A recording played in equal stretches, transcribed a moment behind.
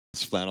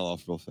This flannel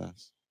off real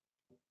fast.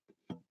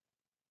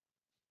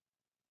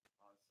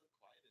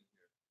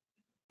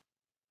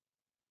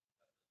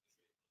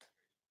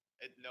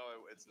 No,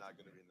 it's not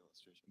going to be an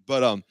illustration.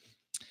 But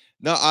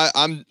no,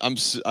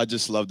 I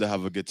just love to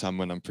have a good time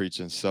when I'm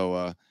preaching.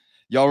 So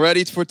y'all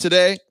ready for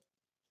today?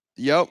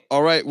 Yep.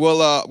 All right.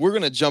 Well, we're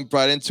gonna jump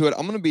right into it.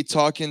 I'm gonna be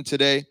talking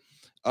today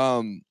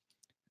um,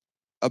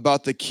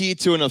 about the key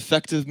to an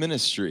effective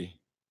ministry.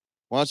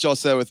 Why don't y'all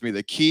say it with me?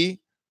 The key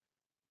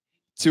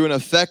to an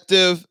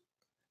effective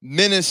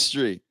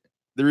ministry.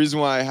 The reason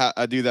why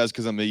I do that is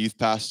because I'm a youth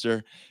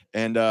pastor,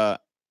 and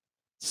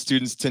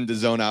students tend to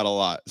zone out a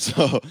lot.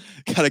 So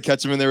got to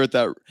catch them in there with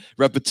that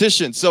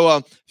repetition. So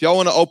if y'all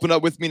want to open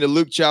up with me to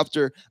Luke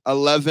chapter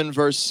 11,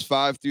 verse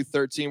 5 through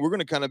 13, we're going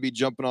to kind of be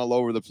jumping all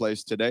over the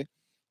place today.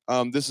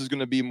 This is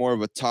going to be more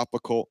of a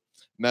topical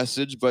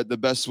message, but the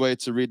best way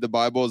to read the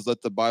Bible is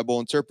let the Bible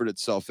interpret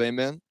itself.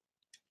 Amen?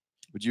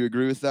 Would you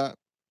agree with that?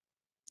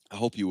 I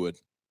hope you would.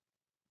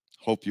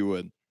 Hope you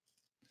would.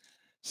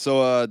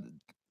 So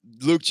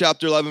Luke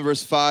chapter 11,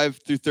 verse 5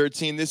 through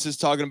 13. This is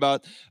talking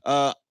about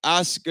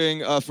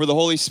asking for the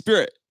Holy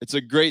Spirit. It's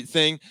a great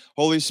thing.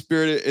 Holy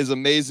Spirit is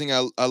amazing.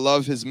 I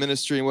love his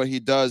ministry and what he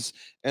does.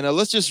 And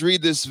let's just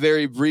read this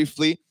very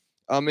briefly.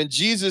 And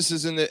Jesus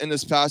is in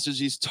this passage.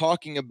 He's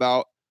talking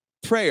about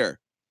prayer.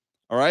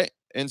 All right.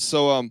 And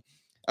so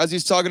as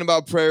he's talking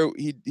about prayer,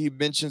 he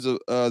mentions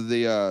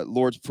the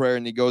Lord's Prayer,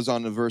 and he goes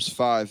on to verse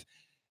 5.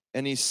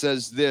 And he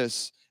says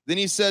this. Then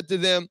he said to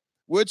them,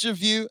 which of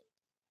you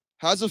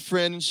has a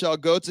friend and shall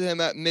go to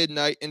him at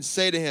midnight and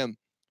say to him,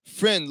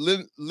 friend,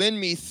 lend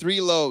me 3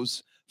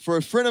 loaves, for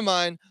a friend of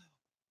mine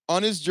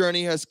on his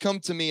journey has come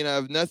to me and I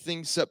have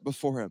nothing set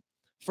before him.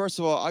 First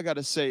of all, I got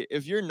to say,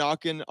 if you're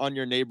knocking on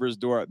your neighbor's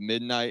door at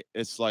midnight,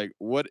 it's like,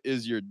 what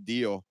is your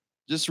deal?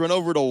 Just run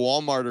over to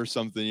Walmart or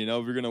something, if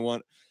you're going to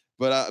want.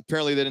 But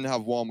apparently they didn't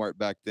have Walmart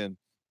back then.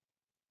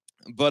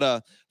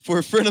 But for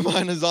a friend of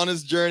mine is on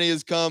his journey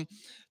has come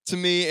to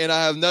me and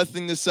I have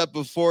nothing to set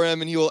before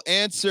him, and he will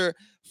answer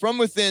from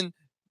within,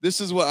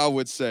 this is what I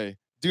would say.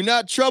 Do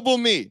not trouble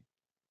me.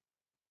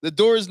 The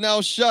door is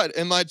now shut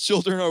and my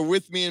children are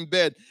with me in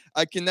bed.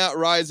 I cannot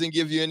rise and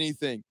give you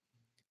anything.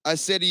 I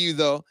say to you,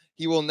 though,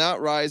 he will not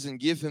rise and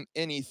give him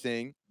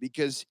anything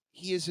because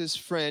he is his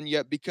friend,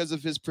 yet because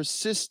of his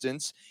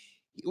persistence,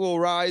 he will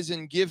rise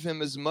and give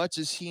him as much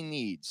as he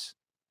needs.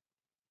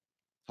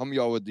 How many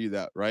of y'all would do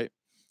that, right?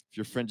 If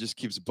your friend just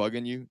keeps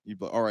bugging you, you'd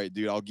be like, all right,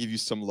 dude, I'll give you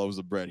some loaves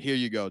of bread. Here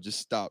you go. Just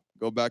stop.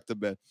 Go back to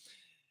bed.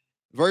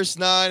 Verse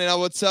 9, and I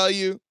will tell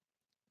you,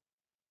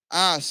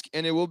 ask,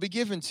 and it will be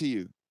given to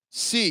you.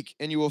 Seek,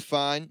 and you will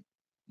find.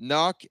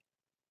 Knock,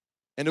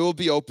 and it will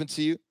be open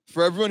to you.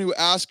 For everyone who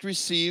asks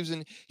receives,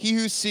 and he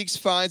who seeks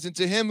finds, and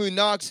to him who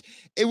knocks,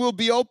 it will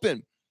be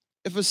open.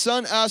 If a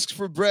son asks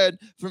for bread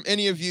from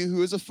any of you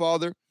who is a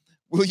father,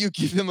 will you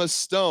give him a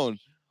stone?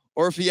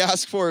 Or if he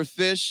asks for a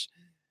fish,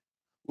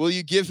 will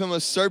you give him a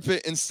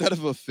serpent instead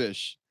of a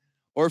fish?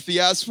 Or if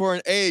he asks for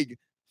an egg,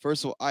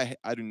 first of all, I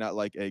do not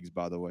like eggs,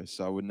 by the way,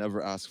 so I would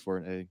never ask for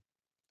an egg.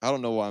 I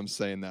don't know why I'm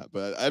saying that,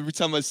 but every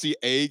time I see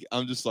egg,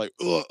 I'm just like,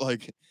 ugh,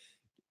 like,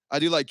 I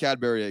do like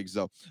Cadbury eggs,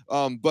 though.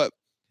 But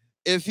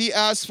if he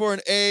asks for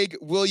an egg,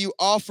 will you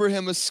offer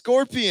him a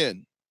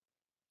scorpion?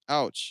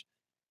 Ouch.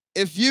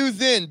 If you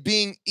then,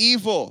 being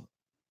evil,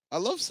 I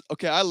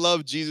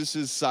love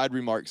Jesus's side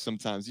remarks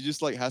sometimes. He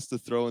just has to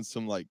throw in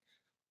some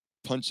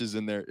punches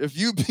in there. If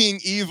you being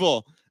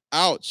evil,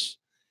 ouch.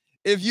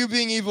 If you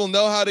being evil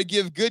know how to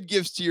give good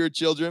gifts to your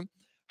children,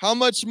 how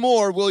much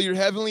more will your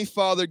heavenly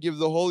Father give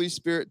the Holy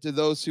Spirit to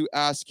those who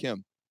ask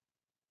him?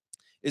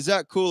 Is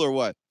that cool or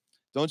what?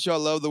 Don't y'all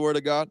love the word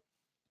of God?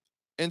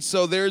 And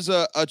so there's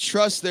a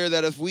trust there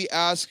that if we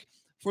ask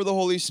for the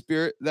Holy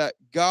Spirit, that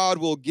God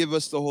will give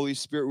us the Holy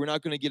Spirit. We're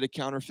not going to get a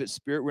counterfeit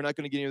spirit. We're not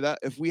going to get any of that.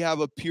 If we have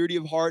a purity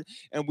of heart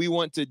and we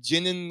want to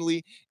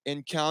genuinely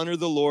encounter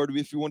the Lord,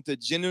 if we want to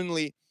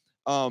genuinely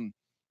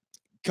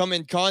come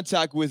in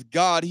contact with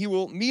God, he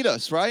will meet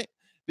us, right?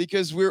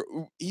 Because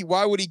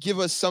why would he give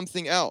us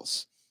something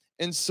else?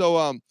 And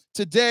so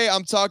today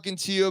I'm talking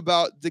to you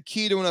about the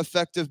key to an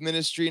effective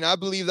ministry. And I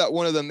believe that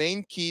one of the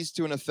main keys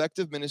to an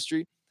effective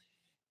ministry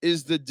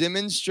is the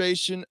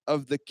demonstration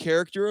of the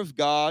character of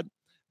God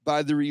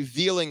by the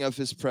revealing of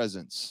his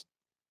presence.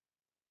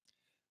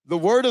 The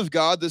word of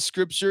God, the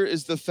scripture,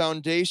 is the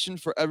foundation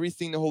for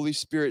everything the Holy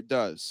Spirit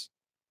does.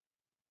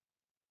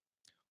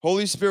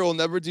 Holy Spirit will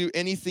never do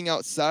anything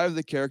outside of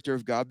the character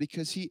of God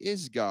because he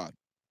is God.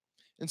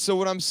 And so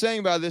what I'm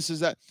saying by this is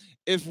that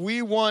if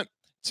we want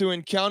to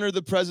encounter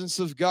the presence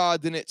of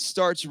God, then it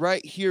starts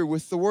right here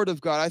with the word of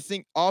God. I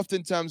think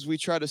oftentimes we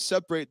try to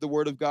separate the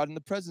word of God and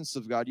the presence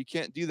of God. You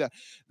can't do that.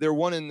 They're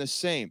one and the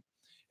same.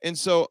 And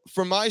so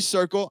for my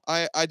circle,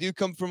 I do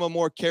come from a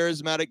more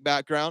charismatic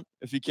background,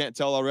 if you can't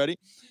tell already.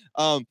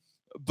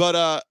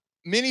 But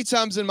many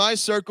times in my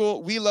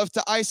circle, we love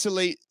to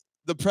isolate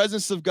the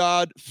presence of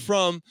God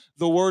from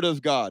the word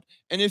of God.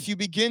 And if you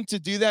begin to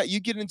do that, you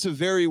get into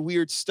very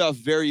weird stuff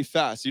very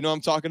fast. You know what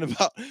I'm talking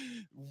about?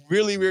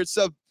 Really weird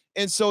stuff.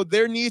 And so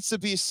there needs to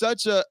be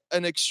such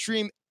an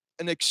extreme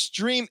an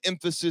extreme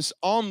emphasis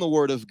on the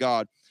Word of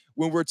God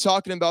when we're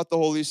talking about the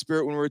Holy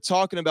Spirit, when we're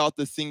talking about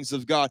the things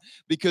of God,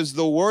 because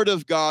the Word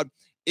of God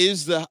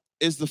is the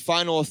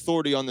final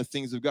authority on the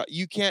things of God.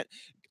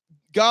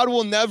 God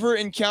will never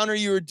encounter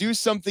you or do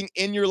something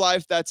in your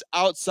life that's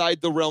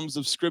outside the realms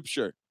of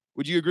Scripture.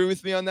 Would you agree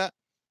with me on that?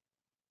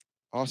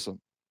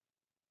 Awesome.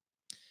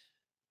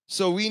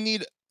 So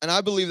and I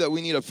believe that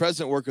we need a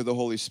present work of the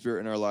Holy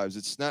Spirit in our lives.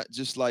 It's not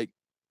just like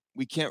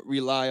we can't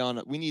rely on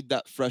it. We need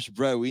that fresh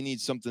bread. We need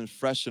something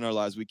fresh in our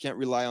lives. We can't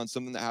rely on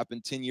something that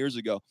happened 10 years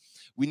ago.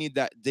 We need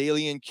that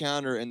daily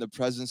encounter in the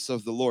presence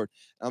of the Lord.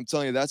 I'm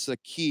telling you, that's a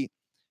key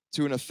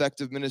to an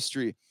effective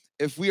ministry.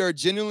 If we are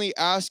genuinely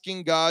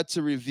asking God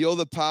to reveal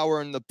the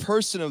power and the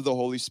person of the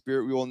Holy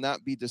Spirit, we will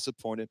not be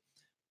disappointed.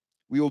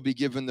 We will be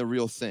given the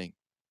real thing.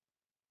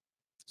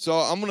 So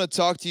I'm going to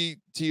talk to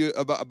you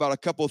about a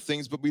couple of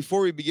things. But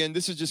before we begin,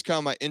 this is just kind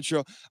of my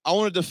intro. I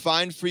want to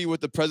define for you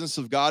what the presence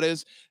of God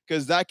is,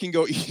 because that can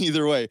go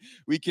either way.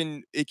 It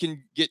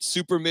can get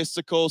super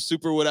mystical,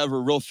 super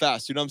whatever, real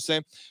fast. You know what I'm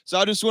saying? So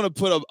I just want to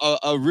put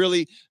a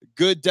really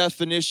good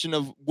definition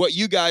of what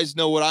you guys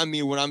know what I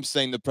mean when I'm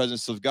saying the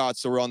presence of God,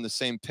 so we're on the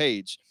same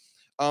page.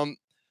 I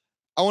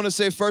want to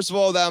say, first of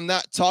all, that I'm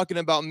not talking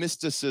about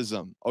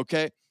mysticism,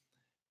 okay?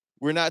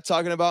 We're not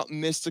talking about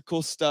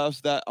mystical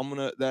stuff that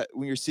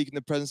when you're seeking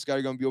the presence of God,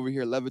 you're going to be over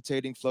here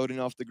levitating, floating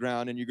off the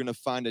ground, and you're going to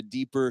find a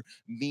deeper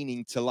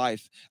meaning to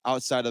life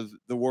outside of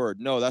the word.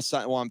 No, that's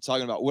not what I'm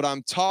talking about. What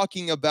I'm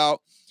talking about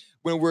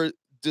when we're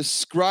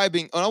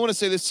describing, and I want to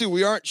say this too,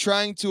 we aren't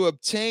trying to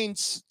obtain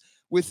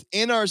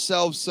within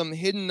ourselves some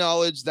hidden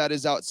knowledge that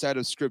is outside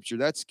of Scripture.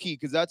 That's key,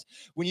 because that's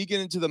when you get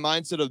into the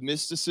mindset of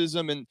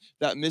mysticism and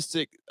that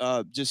mystic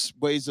just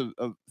ways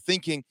of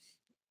thinking.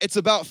 It's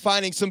about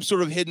finding some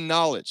sort of hidden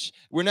knowledge.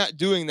 We're not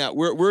doing that.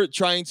 We're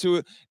trying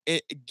to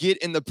get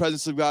in the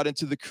presence of God,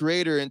 into the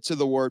Creator, into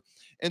the Word.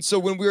 And so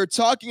when we're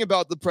talking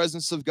about the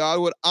presence of God,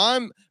 what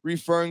I'm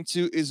referring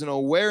to is an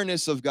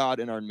awareness of God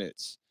in our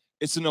midst.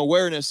 It's an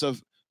awareness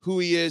of who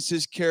He is,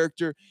 His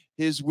character,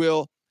 His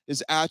will,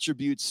 His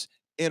attributes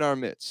in our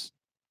midst.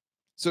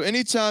 So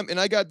anytime, and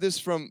I got this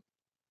from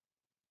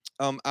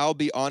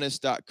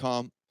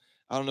I'llBeHonest.com.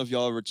 I don't know if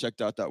y'all ever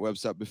checked out that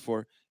website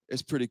before.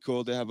 It's pretty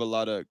cool. They have a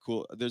lot of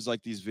cool. There's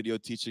like these video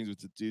teachings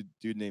with a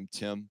dude named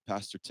Tim,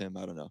 Pastor Tim.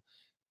 I don't know.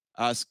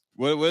 Ask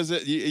what is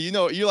it? You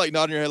know, you're like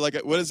nodding your head like,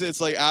 what is it?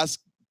 It's like ask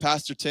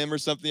Pastor Tim or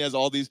something. He has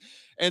all these.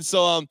 And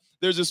so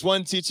there's this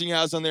one teaching he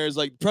has on there is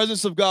like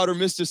presence of God or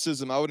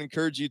mysticism. I would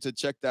encourage you to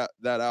check that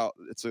out.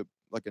 It's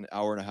like an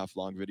hour and a half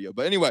long video.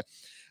 But anyway,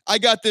 I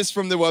got this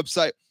from the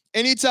website.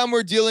 Anytime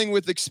we're dealing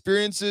with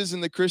experiences in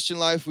the Christian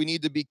life, we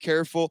need to be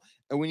careful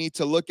and we need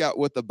to look at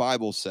what the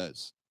Bible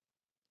says.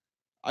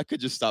 I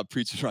could just stop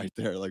preaching right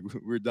there. Like,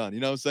 we're done.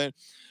 You know what I'm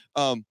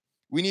saying?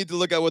 We need to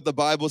look at what the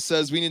Bible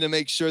says. We need to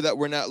make sure that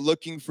we're not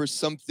looking for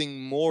something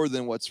more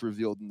than what's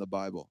revealed in the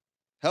Bible.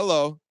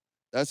 Hello.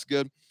 That's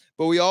good.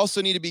 But we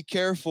also need to be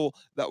careful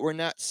that we're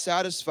not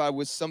satisfied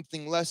with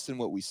something less than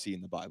what we see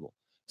in the Bible.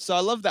 So I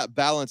love that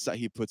balance that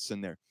he puts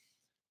in there.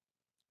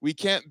 We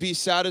can't be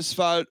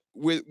satisfied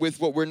with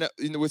what we're not,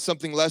 with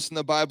something less in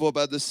the Bible,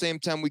 but at the same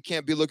time, we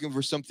can't be looking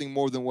for something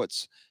more than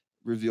what's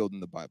revealed in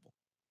the Bible.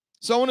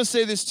 So I want to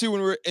say this too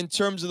when we're in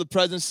terms of the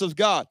presence of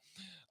God.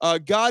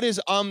 God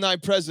is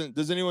omnipresent.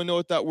 Does anyone know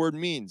what that word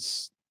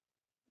means?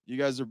 You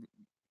guys are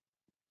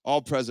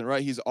all present,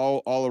 right? He's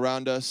all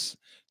around us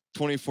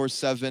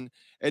 24/7.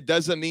 It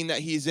doesn't mean that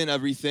he's in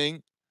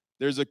everything.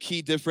 There's a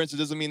key difference. It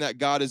doesn't mean that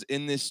God is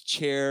in this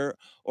chair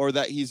or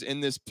that he's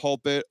in this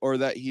pulpit or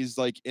that he's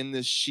like in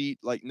this sheet.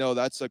 Like, no,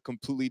 that's a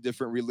completely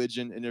different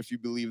religion. And if you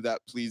believe that,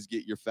 please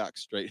get your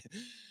facts straight.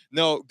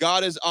 No,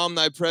 God is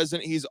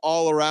omnipresent. He's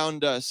all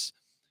around us.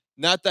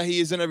 Not that he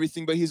is in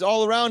everything, but he's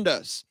all around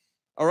us.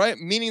 All right?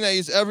 Meaning that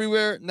he's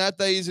everywhere, not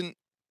that he's in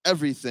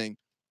everything.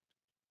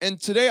 And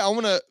today I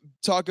want to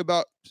talk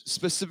about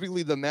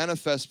specifically the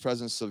manifest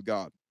presence of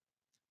God.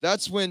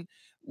 That's when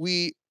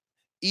we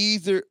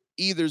either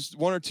there's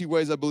one or two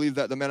ways I believe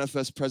that the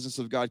manifest presence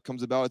of God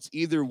comes about. It's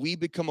either we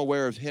become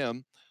aware of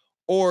him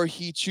or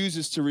he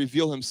chooses to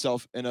reveal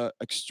himself in an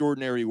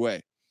extraordinary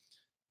way.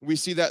 We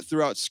see that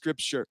throughout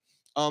Scripture.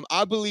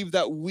 I believe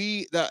that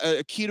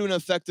a key to an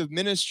effective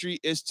ministry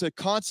is to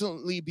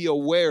constantly be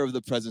aware of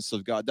the presence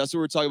of God. That's what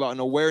we're talking about, an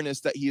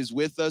awareness that he is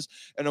with us,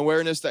 an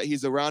awareness that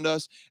he's around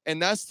us.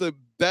 And that's the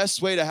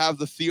best way to have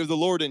the fear of the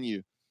Lord in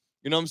you.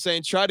 You know what I'm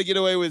saying? Try to get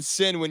away with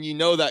sin when you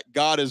know that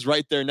God is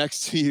right there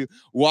next to you,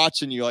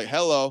 watching you like,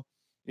 hello,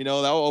 that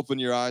will open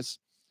your eyes.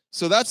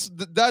 So that's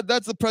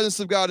the presence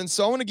of God. And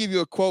so I want to give you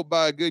a quote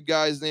by a good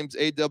guy. His name's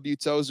A.W.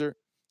 Tozer.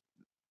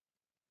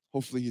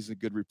 Hopefully he's a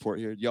good report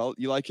here. Y'all,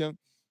 you like him?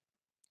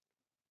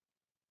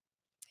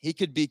 He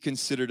could be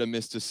considered a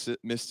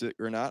mystic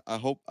or not.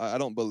 I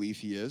don't believe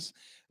he is.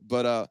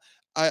 But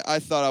I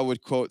thought I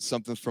would quote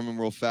something from him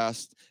real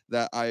fast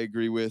that I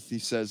agree with. He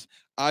says,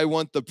 I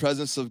want the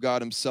presence of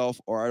God himself,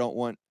 or I don't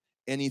want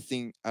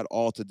anything at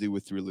all to do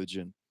with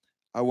religion.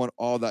 I want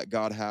all that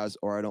God has,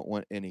 or I don't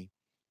want any.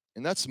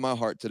 And that's my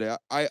heart today.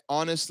 I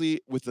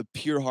honestly, with a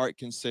pure heart,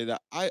 can say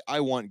that I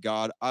want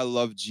God. I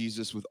love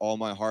Jesus with all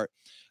my heart.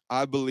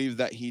 I believe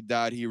that he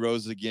died, he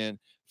rose again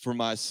for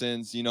my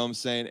sins. You know what I'm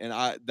saying? And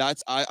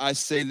I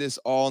say this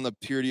all in the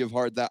purity of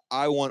heart that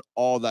I want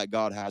all that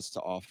God has to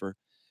offer.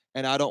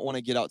 And I don't want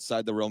to get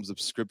outside the realms of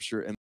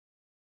scripture. And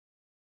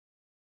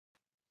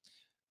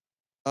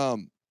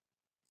um,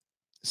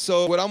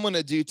 so what I'm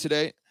gonna do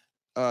today,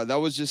 that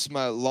was just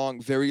my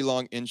long, very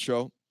long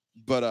intro.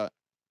 But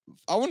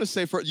I want to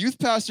say for youth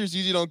pastors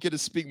usually don't get to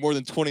speak more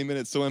than 20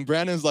 minutes. So when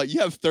Brandon's like, "You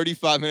have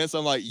 35 minutes,"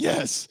 I'm like,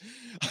 "Yes,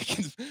 I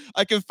can."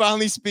 I can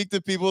finally speak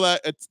to people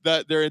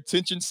that their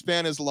attention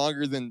span is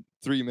longer than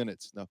 3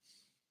 minutes. No,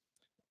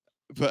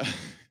 but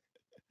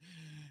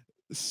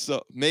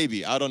so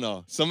maybe I don't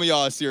know. Some of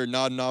y'all I see are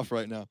nodding off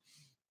right now.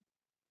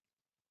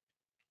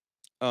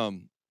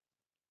 Um,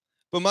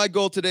 but my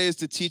goal today is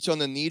to teach on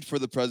the need for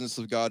the presence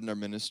of God in our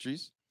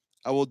ministries.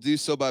 I will do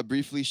so by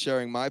briefly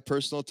sharing my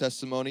personal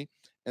testimony,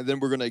 and then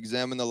we're going to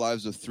examine the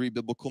lives of 3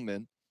 biblical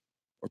men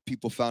or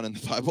people found in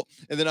the Bible.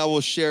 And then I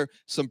will share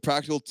some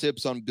practical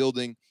tips on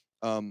building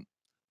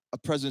a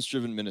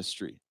presence-driven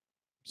ministry,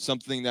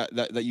 something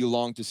that you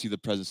long to see the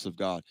presence of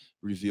God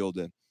revealed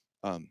in.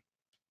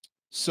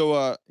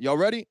 So y'all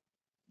ready?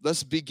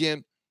 Let's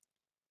begin.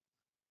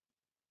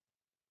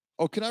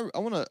 Oh, can I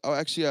want to, oh,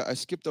 actually, I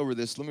skipped over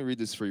this. Let me read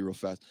this for you real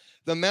fast.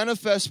 The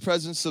manifest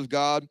presence of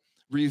God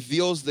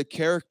reveals the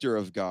character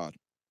of God.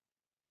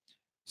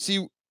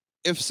 See,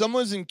 if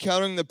someone's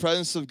encountering the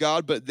presence of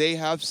God, but they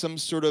have some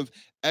sort of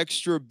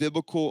extra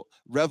biblical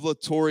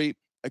revelatory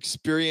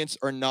experience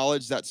or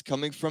knowledge that's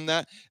coming from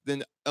that,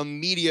 then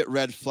immediate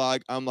red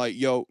flag. I'm like,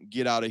 yo,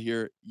 get out of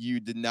here. You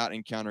did not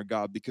encounter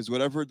God, because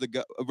whatever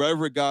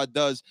God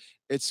does,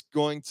 it's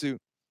going to.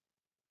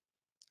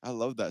 I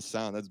love that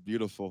sound. That's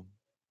beautiful.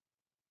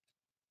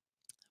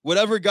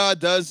 Whatever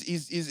God does,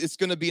 it's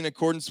going to be in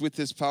accordance with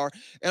his power.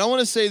 And I want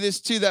to say this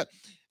too, that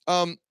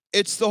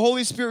it's the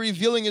Holy Spirit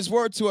revealing his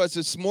word to us.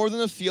 It's more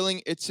than a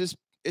feeling. It's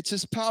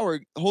his power.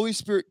 The Holy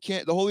Spirit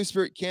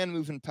can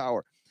move in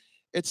power.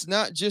 It's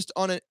not just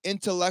on an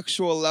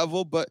intellectual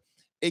level, but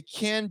it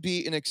can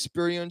be an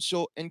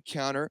experiential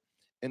encounter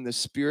in the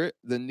spirit,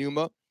 the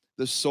pneuma,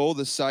 the soul,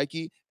 the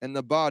psyche, and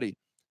the body,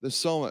 the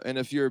soma. And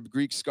if you're a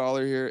Greek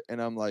scholar here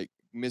and I'm like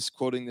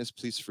misquoting this,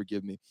 please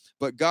forgive me.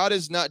 But God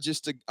is not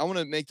just I want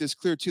to make this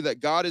clear too, that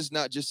God is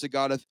not just a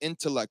God of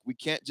intellect. We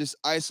can't just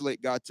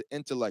isolate God to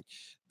intellect.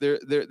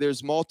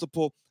 There's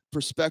multiple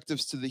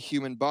perspectives to the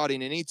human body.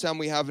 And anytime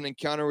we have an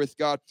encounter with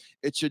God,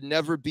 it should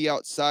never be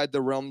outside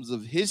the realms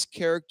of his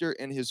character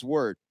and his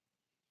word.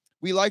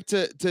 We like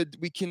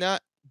we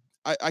cannot,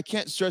 I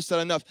can't stress that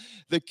enough.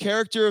 The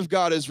character of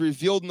God is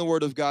revealed in the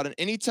word of God. And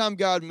anytime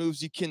God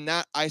moves, you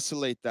cannot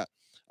isolate that.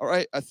 All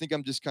right. I think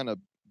I'm just kind of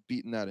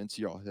beating that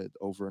into your head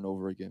over and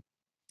over again.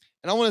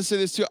 And I want to say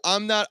this too.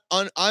 I'm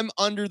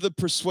under the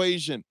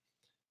persuasion,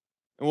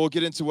 and we'll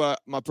get into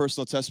my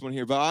personal testimony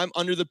here, but I'm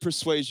under the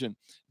persuasion.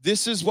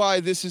 This is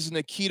why this is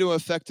a key to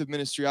effective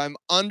ministry. I'm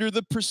under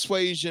the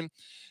persuasion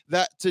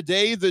that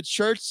today the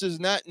church does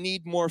not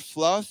need more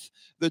fluff.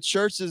 The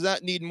church does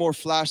not need more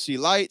flashy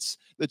lights.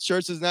 The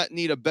church does not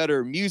need a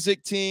better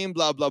music team,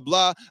 blah, blah,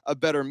 blah, a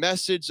better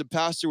message, a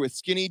pastor with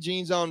skinny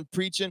jeans on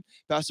preaching.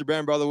 Pastor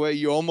Brand, by the way,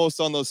 you almost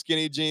on those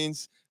skinny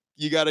jeans.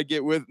 You got to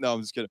get with, no,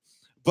 I'm just kidding.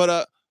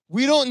 But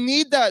we don't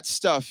need that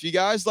stuff, you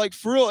guys. Like,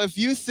 for real, if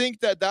you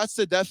think that that's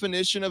the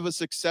definition of a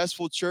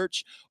successful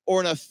church or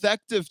an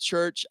effective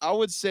church, I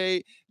would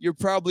say you're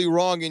probably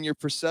wrong in your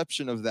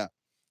perception of that.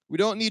 We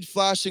don't need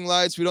flashing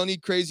lights. We don't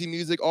need crazy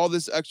music, all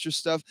this extra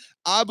stuff.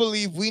 I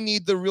believe we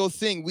need the real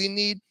thing. We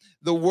need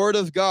the word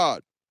of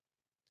God.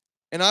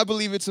 And I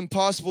believe it's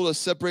impossible to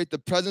separate the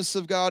presence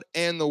of God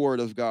and the word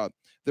of God.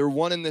 They're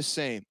one and the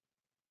same.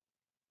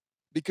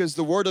 Because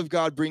the word of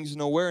God brings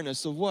an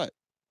awareness of what?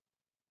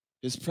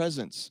 His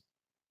presence.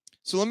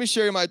 So let me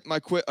share you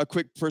a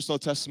quick personal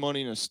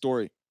testimony and a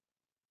story.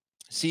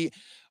 See,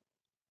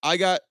 I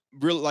got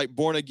really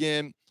born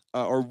again,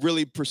 or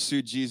really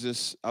pursued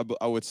Jesus,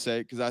 I would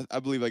say, because I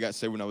believe I got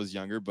saved when I was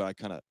younger, but I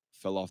kind of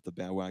fell off the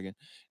bandwagon.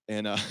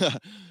 And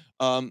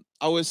I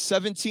was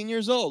 17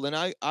 years old, and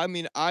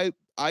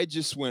I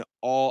just went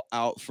all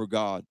out for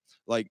God.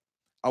 Like,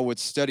 I would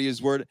study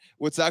his word.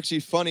 What's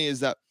actually funny is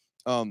that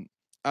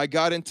I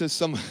got into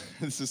some,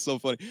 this is so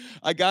funny.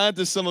 I got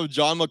into some of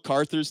John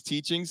MacArthur's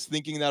teachings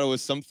thinking that it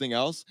was something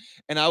else.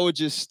 And I would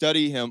just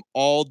study him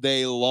all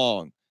day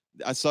long.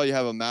 I saw you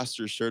have a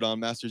master's shirt on,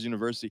 Master's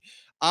University.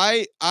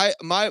 My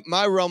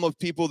realm of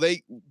people,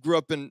 they grew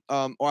up in,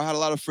 or I had a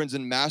lot of friends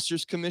in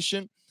Master's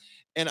Commission.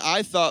 And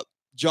I thought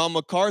John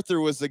MacArthur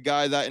was the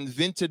guy that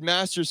invented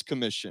Master's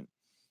Commission.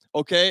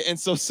 Okay, and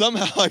so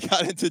somehow I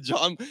got into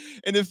John.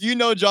 And if you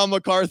know John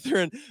MacArthur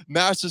and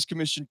Master's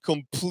Commission,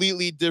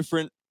 completely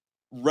different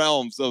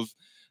realms of,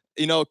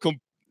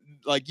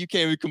 like, you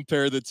can't even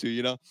compare the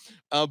two.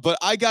 But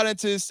I got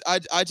into this.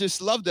 I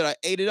just loved it. I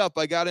ate it up.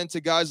 I got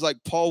into guys like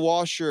Paul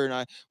Washer, and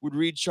I would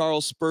read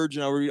Charles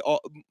Spurgeon. I would read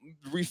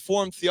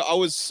reformed I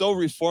was so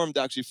reformed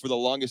actually for the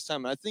longest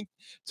time. And I think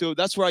so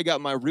that's where I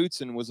got my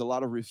roots in, was a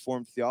lot of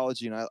reformed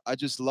theology. And I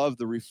just love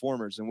the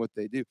reformers and what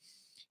they do.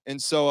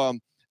 And so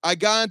I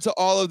got into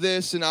all of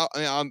this, and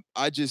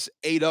I just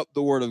ate up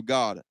the word of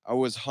God. I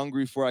was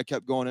hungry for it. I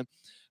kept going in.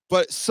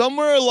 But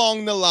somewhere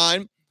along the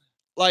line,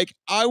 like,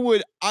 I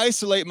would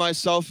isolate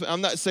myself.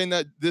 I'm not saying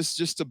that this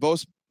just to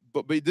boast,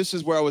 but this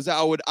is where I was at.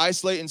 I would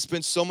isolate and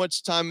spend so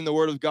much time in the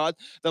word of God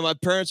that my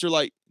parents are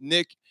like,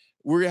 Nick,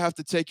 we're going to have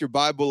to take your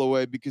Bible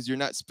away because you're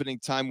not spending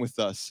time with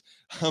us.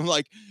 I'm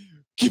like,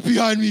 get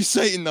behind me,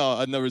 Satan. No,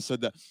 I never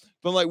said that.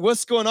 But I'm like,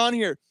 what's going on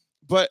here?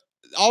 But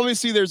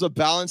obviously there's a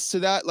balance to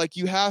that. Like,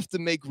 you have to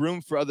make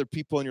room for other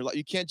people in your life.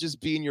 You can't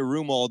just be in your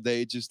room all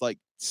day, just like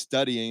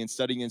studying and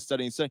studying and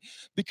studying and studying.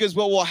 Because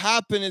what will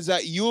happen is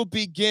that you'll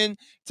begin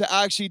to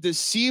actually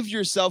deceive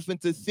yourself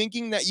into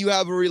thinking that you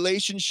have a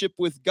relationship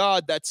with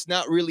God that's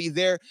not really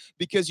there,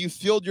 because you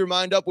filled your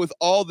mind up with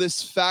all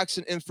this facts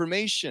and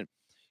information.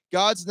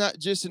 God's not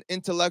just an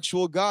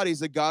intellectual God.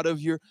 He's a God of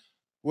your,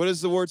 what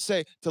does the word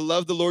say? To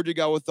love the Lord your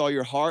God with all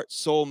your heart,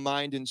 soul,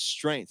 mind, and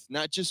strength,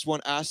 not just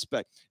one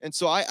aspect. And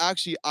so I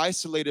actually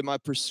isolated my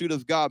pursuit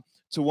of God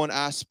to one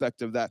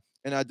aspect of that.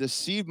 And I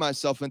deceived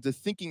myself into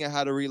thinking I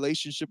had a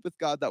relationship with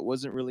God that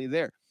wasn't really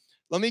there.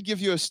 Let me give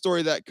you a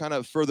story that kind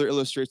of further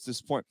illustrates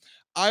this point.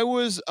 I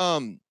was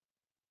on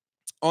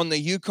the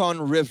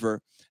Yukon River,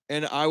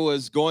 and I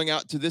was going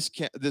out to this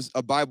camp,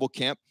 a Bible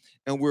camp,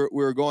 and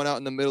we're going out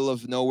in the middle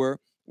of nowhere.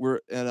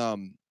 We're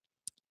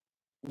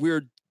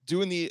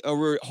doing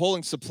we're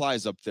hauling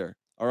supplies up there,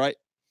 all right?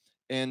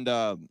 And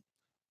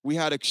we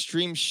had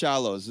extreme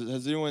shallows.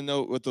 Does anyone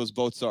know what those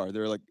boats are?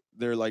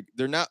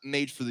 They're not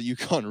made for the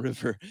Yukon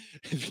River.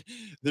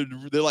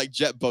 they're like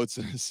jet boats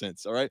in a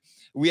sense, all right?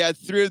 We had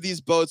 3 of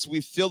these boats. We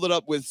filled it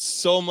up with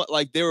so much,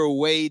 like they were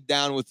weighed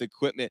down with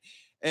equipment.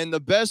 And the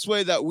best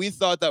way that we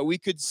thought that we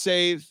could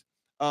save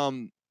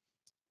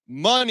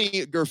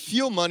money or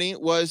fuel money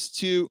was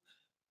to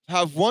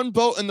have one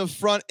boat in the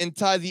front and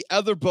tie the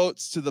other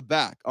boats to the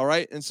back, all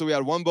right? And so we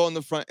had one boat in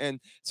the front,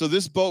 and so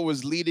this boat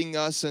was leading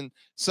us, and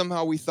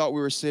somehow we thought we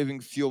were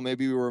saving fuel.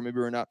 Maybe we were, maybe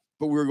we were not,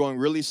 but we were going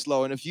really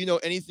slow. And if you know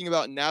anything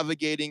about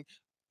navigating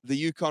the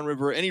Yukon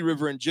River, any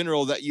river in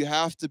general, that you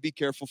have to be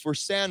careful for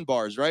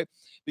sandbars, right?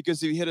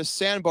 Because if you hit a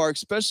sandbar,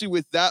 especially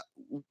with that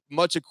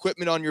much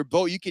equipment on your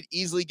boat, you could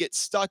easily get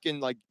stuck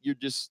and like you're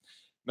just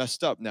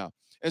messed up now.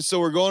 And so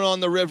we're going on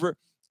the river,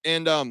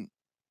 and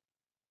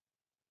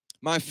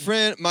my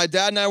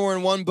dad and I were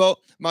in one boat.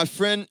 My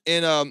friend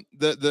and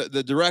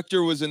the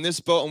director was in this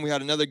boat, and we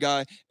had another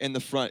guy in the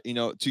front,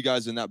 2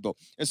 guys in that boat.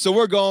 And so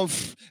we're going,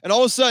 and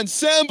all of a sudden,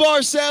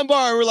 sandbar,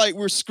 sandbar. And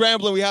we're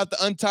scrambling. We have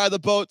to untie the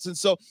boats. And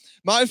so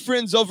my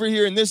friend's over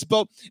here in this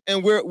boat,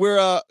 and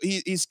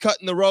he's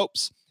cutting the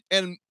ropes.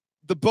 And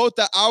the boat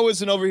that I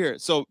was in over here.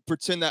 So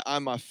pretend that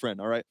I'm my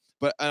friend, all right?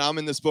 And I'm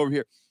in this boat over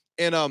here.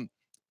 And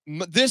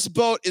this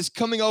boat is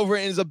coming over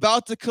and is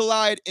about to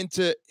collide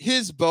into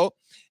his boat.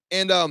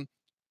 And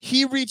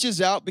he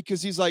reaches out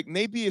because he's like,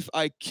 maybe if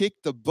I kick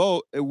the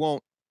boat, it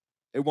won't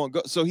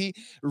go. So he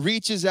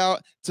reaches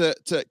out to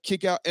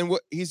kick out. And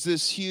he's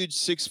this huge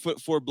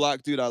 6'4"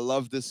 black dude. I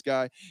love this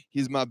guy.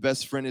 He's my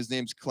best friend. His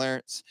name's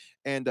Clarence.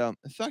 And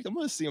in fact, I'm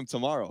gonna see him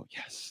tomorrow.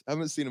 Yes, I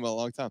haven't seen him in a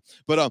long time.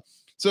 But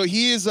so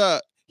he's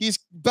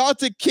about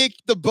to kick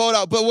the boat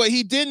out. But what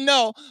he didn't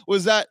know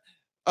was that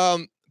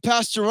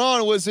Pastor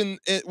Ron was in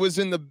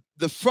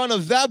the front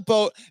of that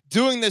boat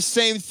doing the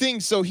same thing.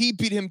 So he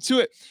beat him to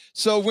it.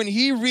 So when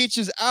he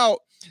reaches out,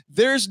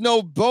 there's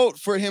no boat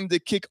for him to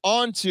kick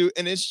onto,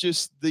 and it's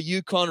just the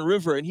Yukon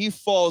River. And he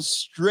falls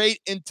straight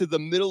into the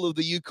middle of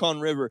the Yukon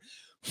River.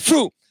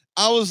 Phew!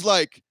 I was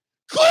like,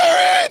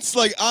 Clarence!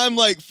 Like, I'm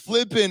like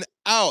flipping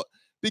out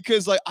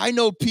because like I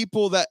know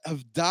people that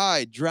have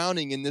died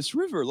drowning in this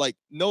river, like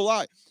no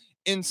lie.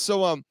 And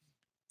so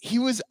he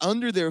was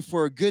under there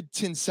for a good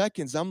 10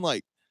 seconds. I'm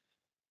like,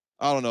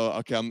 I don't know.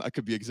 Okay, I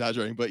could be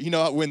exaggerating, but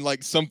when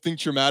like something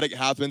traumatic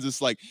happens,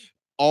 it's like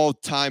all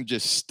time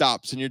just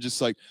stops, and you're just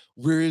like,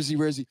 where is he?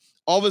 Where is he?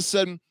 All of a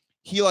sudden,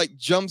 he like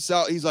jumps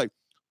out. He's like,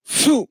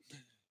 phew,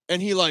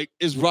 and he like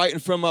is right in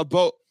front of my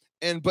boat,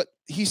 but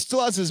he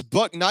still has his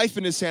buck knife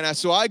in his hand.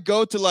 So I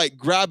go to like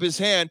grab his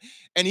hand,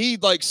 and he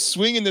like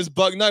swinging this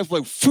buck knife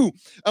like, phew.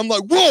 I'm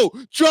like, whoa,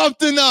 drop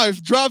the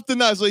knife, drop the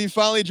knife. So he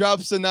finally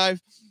drops the knife.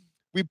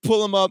 We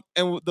pull him up,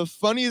 and the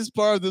funniest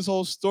part of this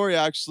whole story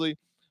actually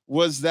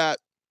was that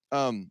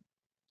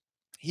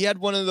he had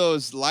one of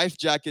those life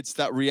jackets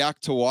that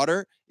react to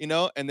water, and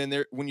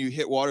then when you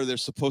hit water, they're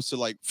supposed to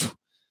like,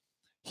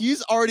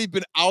 he's already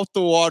been out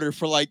the water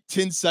for like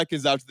 10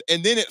 seconds after,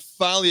 and then it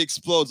finally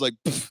explodes like,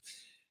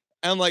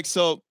 and like,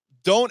 so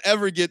don't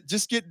ever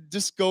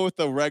just go with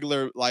a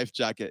regular life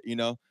jacket,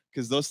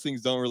 because those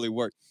things don't really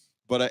work.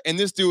 But, and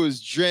this dude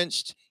was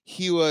drenched.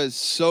 He was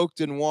soaked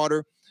in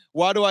water.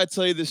 Why do I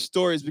tell you this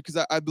story? Is because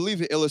I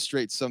believe it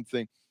illustrates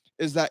something,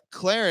 is that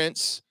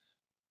Clarence,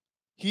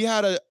 he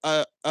had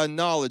a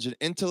knowledge, an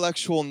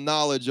intellectual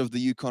knowledge of the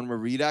Yukon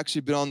River. He'd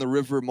actually been on the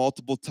river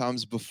multiple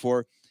times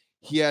before.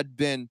 He had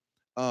been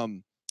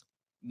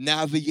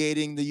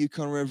navigating the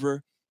Yukon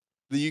River.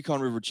 The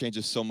Yukon River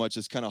changes so much;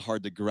 it's kind of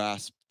hard to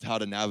grasp how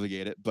to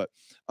navigate it. But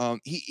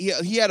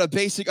he had a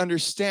basic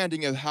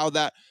understanding of how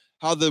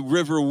the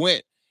river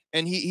went,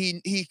 and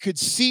he could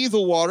see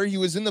the water. He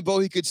was in the boat.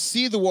 He could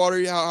see the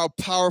water, how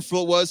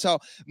powerful it was, how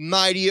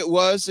mighty it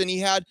was, and he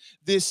had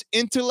this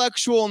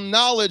intellectual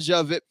knowledge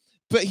of it.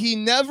 But he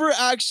never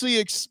actually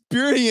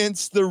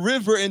experienced the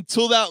river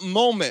until that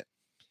moment.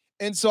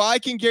 And so I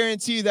can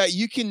guarantee you that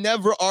you can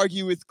never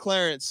argue with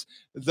Clarence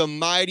the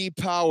mighty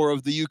power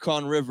of the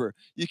Yukon River.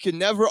 You can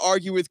never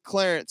argue with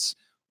Clarence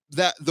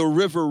that the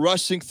river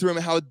rushing through him,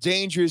 how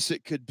dangerous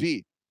it could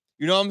be.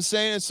 You know what I'm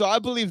saying? And so I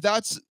believe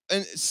that's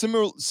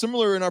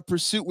similar in our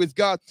pursuit with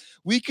God.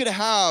 We could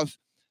have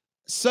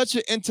such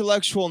an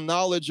intellectual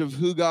knowledge of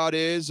who God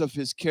is, of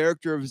his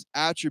character, of his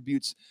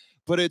attributes,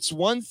 but it's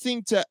one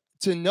thing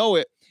to know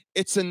it.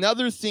 It's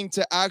another thing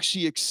to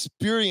actually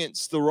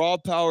experience the raw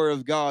power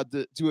of God,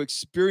 to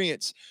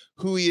experience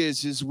who he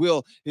is, his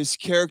will, his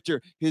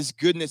character, his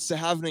goodness, to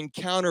have an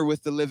encounter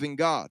with the living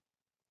God.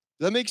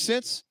 Does that make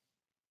sense?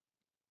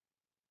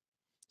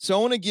 So I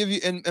want to give you,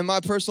 in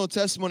my personal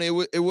testimony,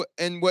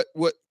 and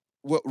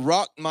what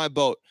rocked my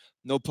boat,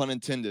 no pun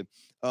intended,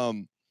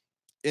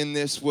 in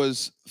this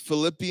was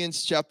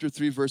Philippians chapter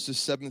 3, verses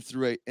 7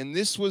 through 8. And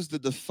this was the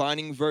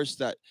defining verse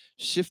that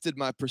shifted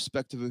my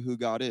perspective of who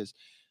God is.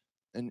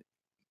 And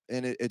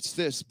it's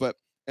this,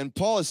 and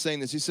Paul is saying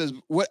this. He says,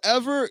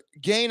 whatever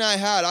gain I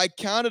had, I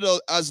counted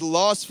as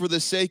loss for the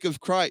sake of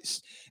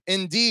Christ.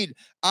 Indeed,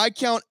 I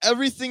count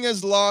everything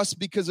as loss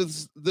because of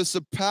the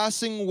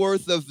surpassing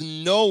worth of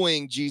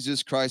knowing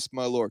Jesus Christ,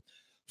 my Lord.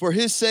 For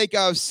his sake,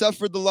 I have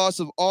suffered the loss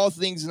of all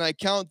things, and I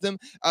count them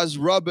as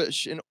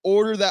rubbish in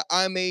order that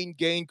I may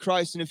gain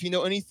Christ. And if you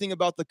know anything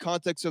about the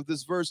context of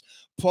this verse,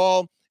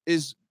 Paul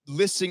is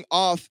listing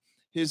off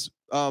his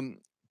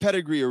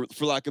pedigree, or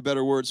for lack of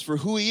better words, for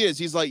who he is.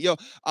 He's like, yo,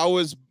 I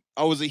was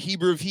a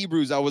Hebrew of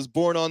Hebrews. I was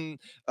born on,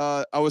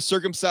 I was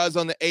circumcised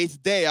on the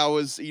 8th day.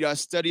 I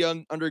studied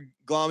under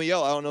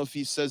Gamaliel. I don't know if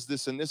he says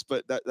this and this,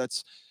 but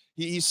that's,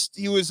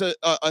 he was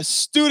a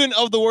student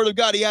of the Word of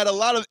God. He had a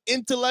lot of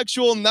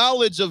intellectual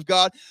knowledge of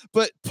God,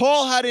 but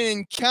Paul had an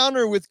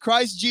encounter with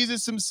Christ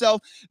Jesus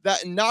himself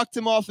that knocked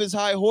him off his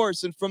high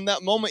horse. And from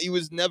that moment, he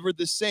was never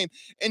the same.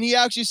 And he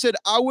actually said,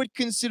 I would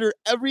consider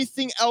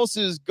everything else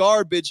as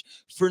garbage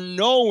for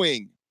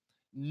knowing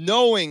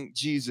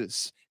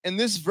Jesus. And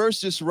this verse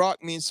just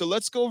rocked me. So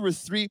let's go over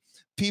 3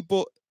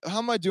 people. How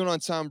am I doing on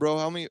time, bro?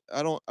 How many?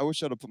 I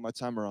wish I'd have put my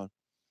timer on.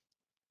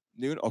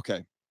 Noon?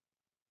 Okay.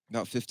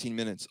 About 15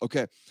 minutes.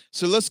 Okay.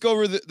 So let's go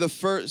over the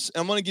first.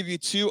 I'm going to give you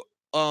 2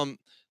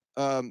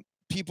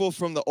 people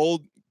from the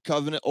Old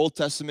Covenant, Old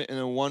Testament, and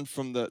then one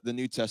from the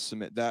New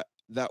Testament that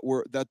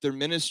their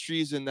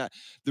ministries and that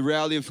the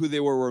reality of who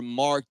they were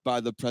marked by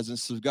the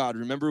presence of God.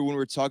 Remember, when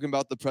we're talking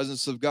about the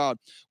presence of God,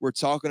 we're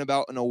talking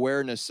about an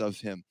awareness of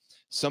him.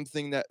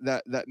 Something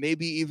that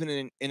maybe even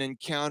an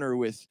encounter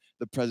with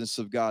the presence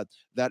of God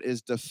that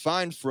is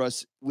defined for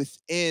us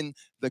within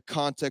the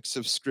context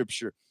of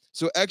Scripture.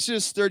 So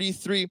Exodus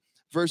 33,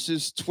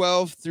 verses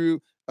 12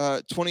 through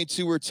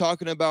 22, we're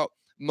talking about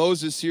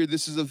Moses here.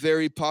 This is a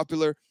very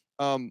popular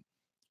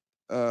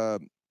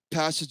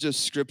passage of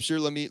Scripture.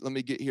 Let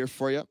me get here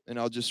for you, and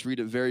I'll just read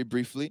it very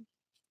briefly.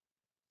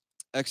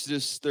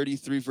 Exodus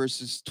 33,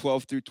 verses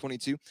 12 through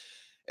 22.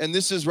 And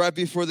this is right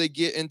before they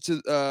get into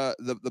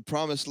the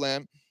promised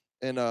land.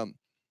 And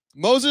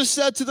Moses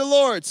said to the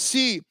Lord,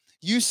 see,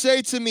 you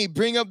say to me,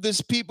 bring up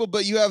this people,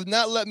 but you have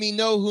not let me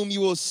know whom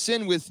you will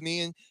send with me.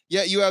 And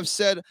yet you have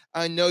said,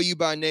 I know you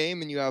by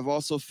name, and you have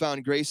also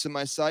found grace in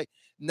my sight.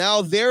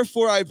 Now,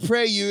 therefore, I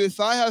pray you, if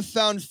I have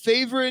found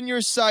favor in your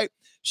sight,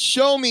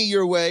 show me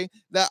your way,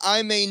 that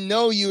I may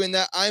know you and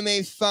that I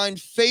may find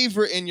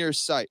favor in your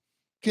sight.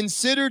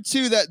 Consider,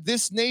 too, that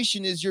this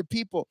nation is your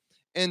people.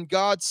 And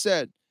God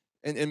said,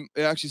 and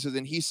it actually says,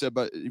 and he said,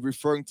 but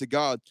referring to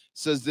God,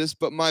 says this,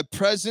 but my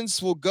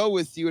presence will go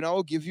with you and I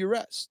will give you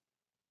rest.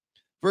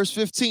 Verse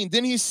 15,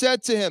 then he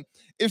said to him,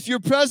 if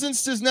your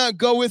presence does not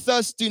go with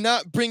us, do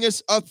not bring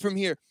us up from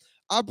here.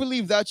 I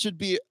believe that should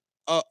be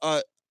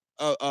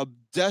a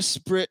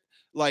desperate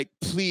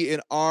plea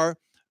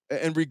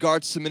in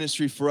regards to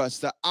ministry for us,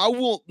 that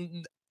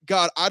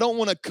God, I don't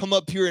want to come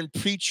up here and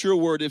preach your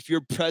word if your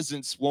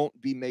presence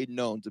won't be made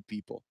known to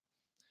people.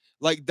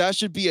 That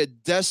should be a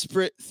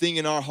desperate thing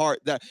in our heart,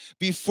 that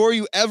before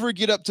you ever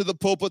get up to the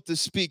pulpit to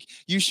speak,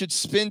 you should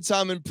spend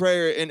time in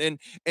prayer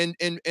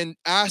and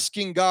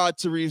asking God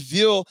to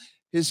reveal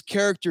his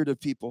character to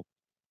people.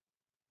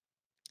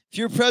 If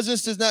your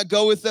presence does not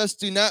go with us,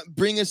 do not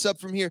bring us up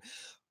from here.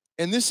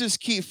 And this is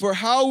key. For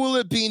how will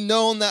it be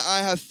known that I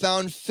have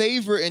found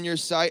favor in your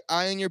sight,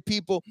 I and your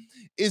people?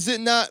 Is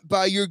it not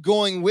by your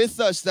going with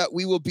us that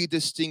we will be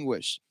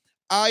distinguished,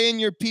 I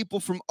and your people,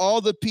 from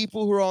all the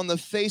people who are on the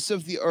face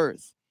of the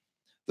earth?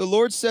 The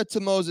Lord said to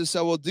Moses,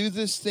 I will do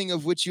this thing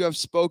of which you have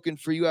spoken,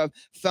 for you have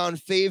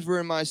found favor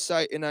in my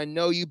sight, and I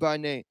know you by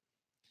name.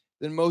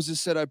 Then Moses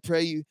said, I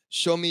pray you,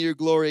 show me your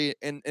glory.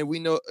 And we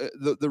know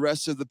the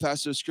rest of the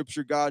passage of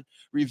scripture, God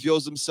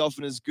reveals himself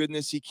in his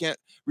goodness. He can't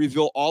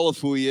reveal all of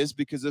who he is,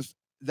 because if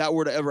that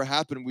were to ever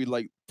happen, we'd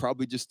like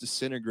probably just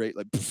disintegrate,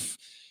 like, poof,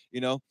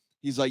 you know?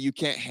 He's like, you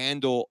can't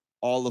handle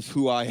all of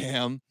who I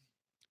am,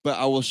 but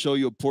I will show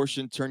you a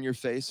portion, turn your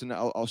face, and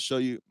I'll show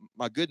you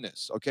my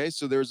goodness, okay?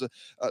 So there's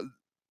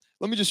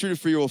let me just read it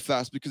for you real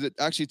fast, because it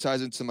actually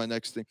ties into my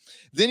next thing.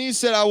 Then he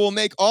said, I will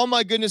make all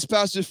my goodness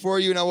pass before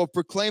you, and I will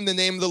proclaim the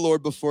name of the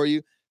Lord before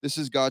you. This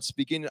is God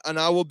speaking. And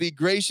I will be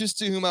gracious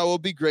to whom I will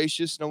be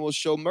gracious, and I will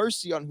show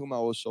mercy on whom I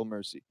will show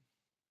mercy.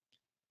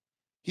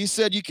 He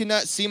said, you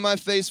cannot see my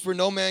face, for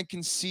no man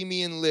can see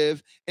me and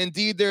live.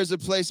 Indeed, there is a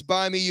place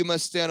by me. You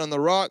must stand on the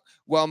rock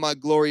while my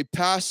glory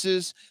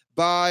passes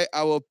by.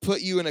 I will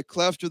put you in a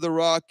cleft of the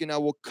rock, and I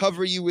will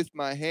cover you with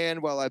my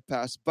hand while I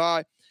pass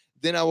by.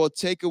 Then I will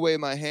take away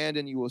my hand,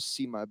 and you will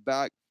see my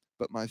back,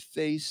 but my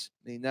face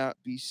may not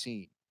be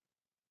seen.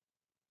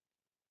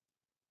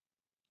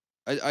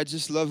 I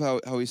just love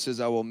how he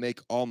says, I will make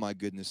all my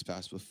goodness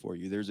pass before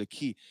you. There's a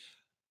key.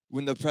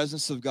 When the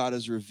presence of God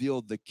is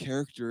revealed, the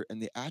character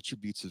and the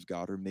attributes of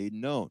God are made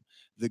known.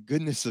 The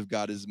goodness of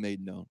God is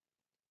made known.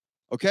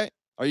 Okay?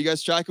 Are you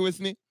guys tracking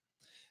with me?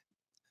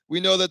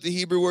 We know that the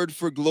Hebrew word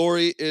for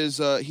glory is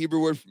a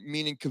Hebrew word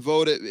meaning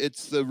kavod.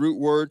 It's the root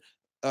word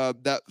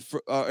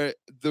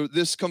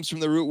this comes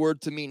from the root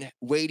word to mean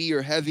weighty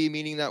or heavy,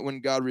 meaning that when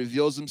God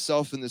reveals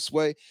himself in this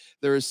way,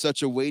 there is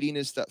such a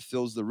weightiness that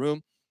fills the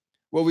room.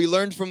 What we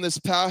learned from this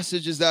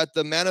passage is that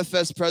the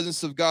manifest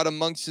presence of God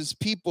amongst his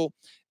people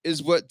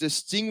is what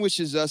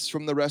distinguishes us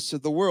from the rest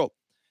of the world.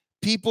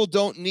 People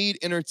don't need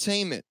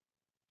entertainment.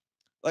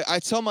 Like I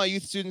tell my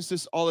youth students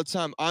this all the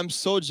time. I'm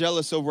so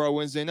jealous over our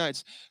Wednesday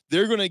nights.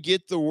 They're going to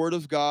get the word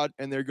of God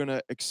and they're going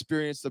to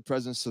experience the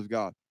presence of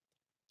God.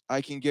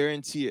 I can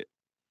guarantee it.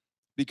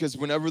 Because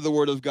whenever the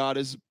word of God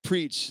is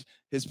preached,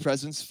 his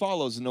presence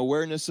follows. An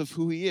awareness of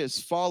who he is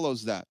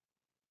follows that.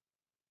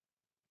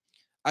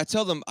 I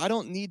tell them, I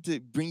don't need to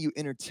bring you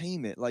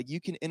entertainment. Like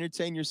you can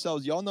entertain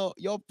yourselves. Y'all know,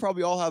 y'all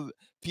probably all have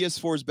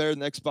PS4s better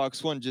than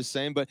Xbox One, just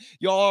saying, but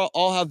y'all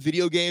all have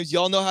video games.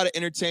 Y'all know how to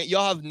entertain.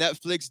 Y'all have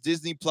Netflix,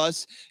 Disney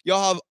Plus.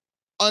 Y'all have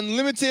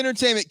unlimited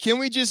entertainment. Can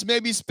we just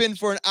maybe spend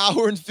for an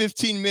hour and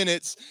 15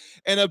 minutes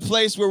in a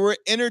place where we're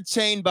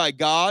entertained by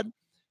God,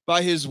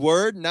 by his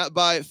word, not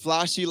by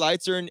flashy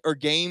lights or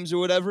games or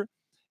whatever?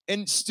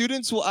 And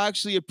students will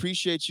actually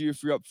appreciate you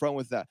if you're upfront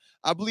with that.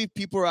 I believe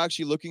people are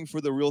actually looking for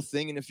the real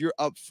thing. And if you're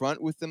upfront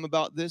with them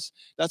about this,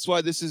 that's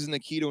why this isn't the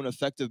key to an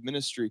effective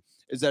ministry,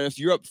 is that if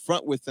you're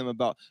upfront with them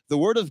about the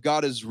word of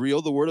God is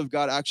real, the word of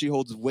God actually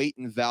holds weight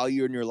and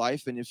value in your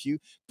life. And if you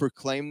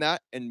proclaim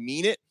that and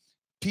mean it,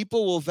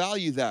 people will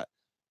value that.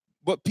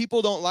 What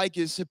people don't like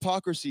is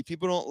hypocrisy.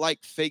 People don't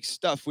like fake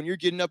stuff. When you're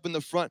getting up in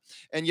the front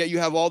and yet you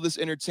have all this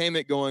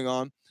entertainment going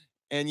on,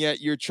 and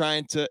yet you're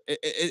trying to,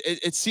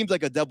 it seems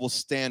like a double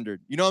standard.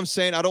 You know what I'm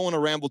saying? I don't want to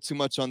ramble too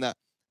much on that.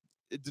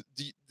 Do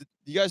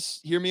you guys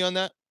hear me on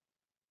that?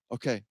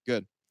 Okay,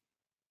 good.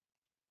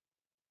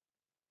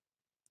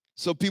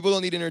 So people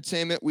don't need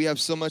entertainment. We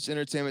have so much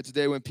entertainment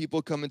today. When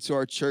people come into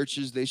our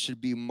churches, they should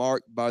be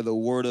marked by the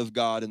word of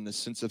God in the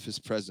sense of his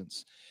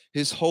presence,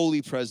 his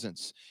holy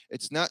presence.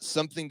 It's not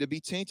something to be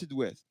tainted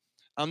with.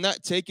 I'm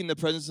not taking the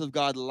presence of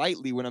God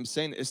lightly when I'm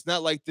saying it. It's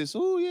not like this,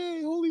 oh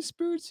yeah, Holy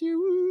Spirit's here.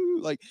 Woo.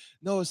 Like,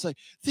 no, it's like,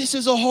 this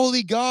is a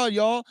holy God,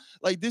 y'all.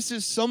 Like, this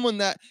is someone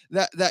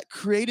that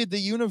created the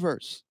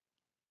universe.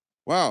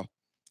 Wow.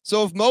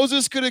 So if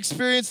Moses could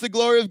experience the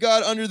glory of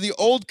God under the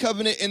old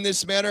covenant in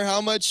this manner, how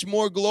much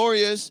more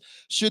glorious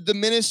should the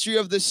ministry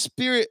of the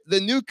Spirit, the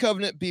new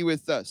covenant, be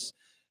with us?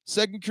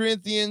 2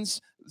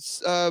 Corinthians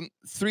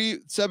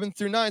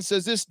 3:7-9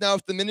 says this, now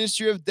if the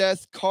ministry of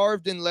death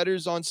carved in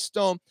letters on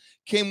stone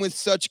came with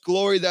such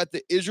glory that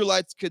the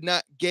Israelites could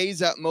not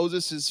gaze at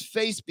Moses'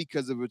 face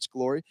because of its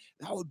glory,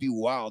 that would be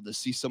wild to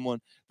see someone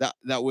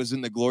that was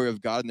in the glory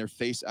of God and their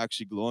face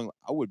actually glowing.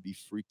 I would be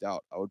freaked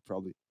out. I would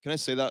probably, can I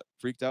say that?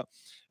 Freaked out?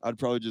 I'd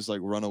probably just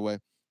like run away.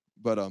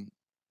 But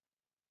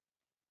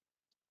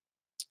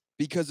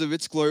because of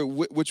its glory,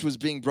 which was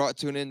being brought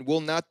to an end,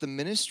 will not the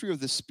ministry of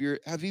the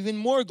Spirit have even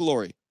more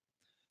glory?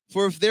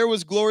 For if there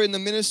was glory in the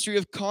ministry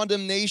of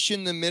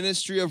condemnation, the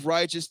ministry of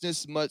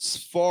righteousness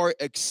must far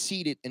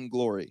exceed it in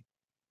glory.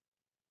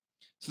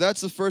 So that's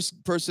the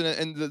first person,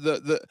 and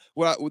the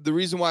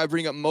reason why I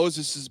bring up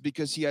Moses is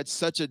because he had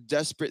such a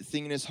desperate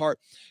thing in his heart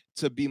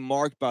to be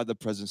marked by the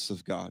presence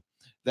of God.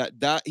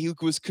 That he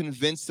was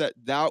convinced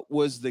that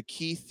was the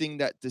key thing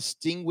that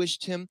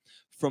distinguished him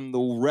from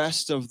the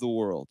rest of the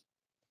world.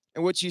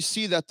 And what you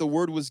see that the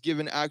word was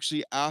given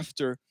actually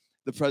after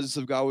the presence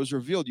of God was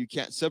revealed. You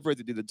can't separate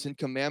the two. The 10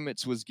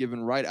 Commandments was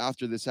given right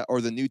after this, or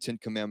the new 10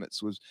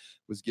 Commandments was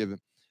given.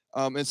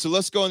 And so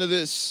let's go into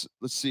this.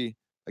 Let's see.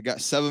 I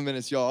got 7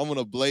 minutes, y'all. I'm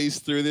gonna blaze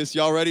through this.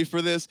 Y'all ready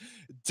for this?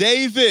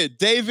 David,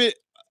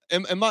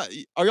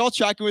 are y'all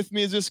tracking with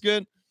me? Is this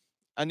good?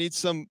 I need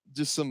some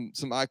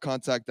eye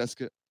contact. That's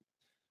good.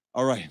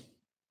 All right.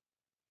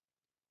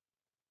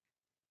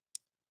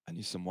 I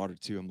need some water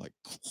too. I'm like,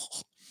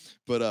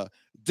 But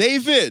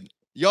David,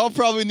 y'all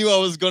probably knew I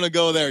was gonna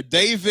go there.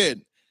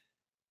 David,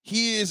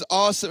 he is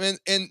awesome.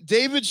 And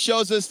David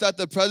shows us that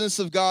the presence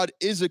of God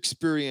is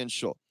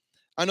experiential.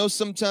 I know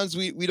sometimes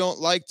we don't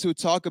like to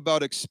talk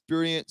about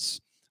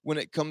experience when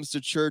it comes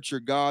to church or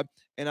God.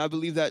 And I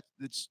believe that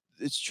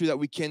it's true that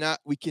we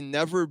can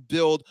never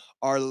build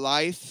our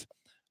life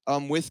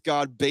with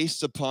God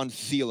based upon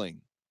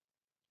feeling.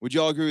 Would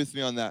you all agree with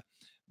me on that?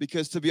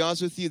 Because to be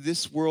honest with you,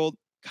 this world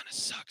kind of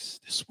sucks.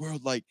 This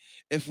world, like,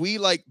 if we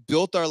like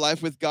built our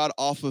life with God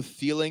off of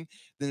feeling,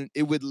 then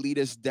it would lead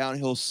us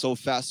downhill so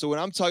fast. So when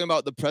I'm talking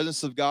about the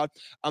presence of God,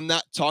 I'm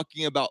not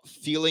talking about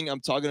feeling.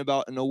 I'm talking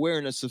about an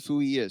awareness of who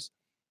He is.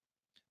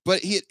 But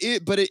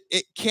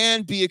it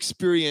can be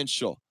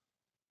experiential.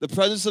 The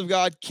presence of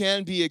God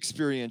can be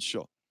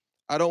experiential.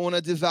 I don't want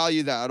to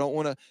devalue that. I don't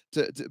want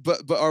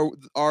but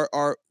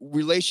our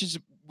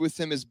relationship with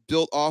Him is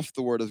built off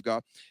the Word of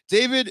God.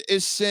 David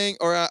is saying,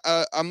 or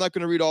I'm not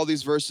going to read all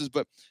these verses,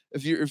 but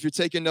if you're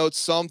taking notes,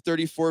 Psalm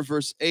 34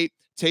 verse 8,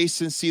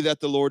 taste and see that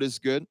the Lord is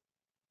good.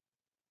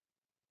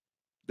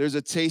 There's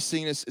a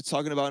tasting. It's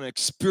talking about an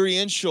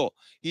experiential.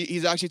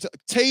 He's actually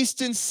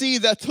taste and see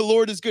that the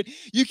Lord is good.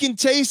 You can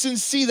taste and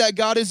see that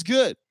God is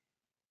good.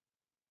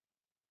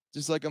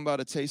 Just like I'm about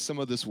to taste some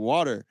of this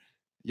water.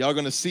 Y'all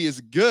gonna see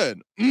it's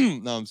good.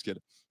 No, I'm just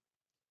kidding.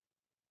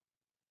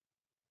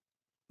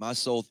 My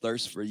soul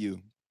thirsts for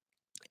you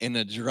in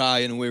a dry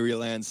and weary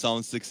land,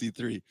 Psalm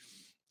 63.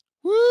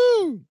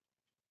 Woo!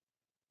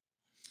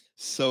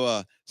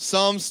 So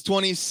Psalms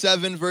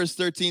 27 verse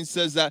 13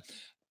 says that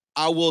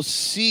I will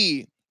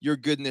see your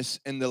goodness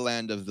in the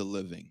land of the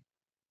living.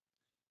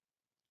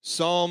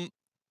 Psalm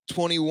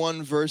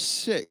 21 verse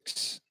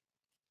 6.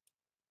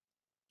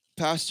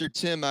 Pastor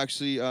Tim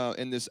actually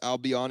in this I'll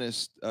be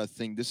honest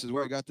thing, this is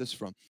where I got this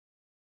from.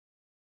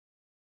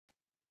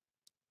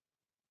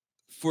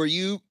 For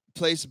you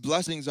place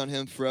blessings on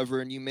him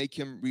forever, and you make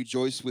him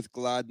rejoice with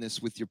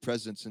gladness with your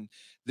presence. And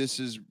this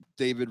is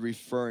David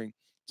referring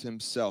to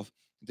himself.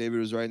 David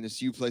was writing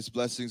this, you place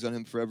blessings on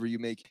him forever, you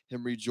make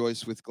him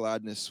rejoice with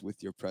gladness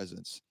with your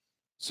presence.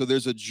 So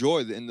there's a joy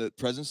in the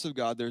presence of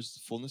God, there's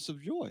fullness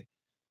of joy.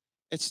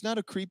 It's not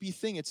a creepy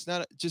thing. It's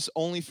not just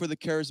only for the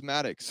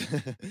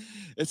charismatics.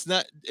 It's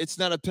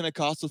not a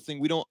Pentecostal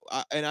thing. We don't,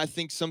 and I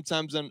think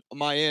sometimes on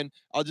my end,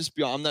 I'll just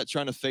be, I'm not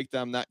trying to fake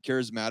that I'm not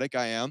charismatic.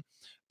 I am,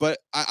 but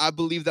I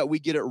believe that we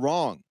get it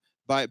wrong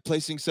by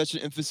placing such an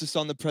emphasis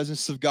on the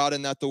presence of God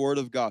and not the Word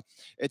of God.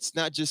 It's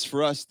not just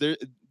for us.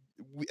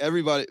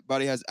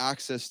 Everybody has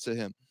access to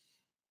Him.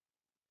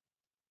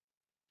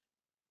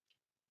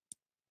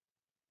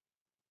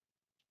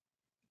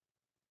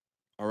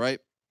 All right.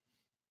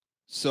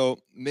 So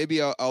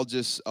maybe I'll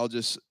just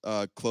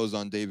close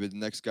on David. The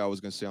next guy I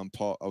was going to say on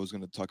Paul. I was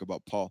going to talk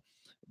about Paul,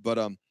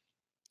 but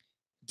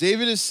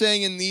David is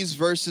saying in these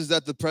verses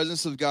that the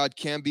presence of God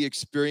can be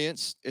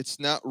experienced. It's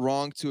not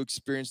wrong to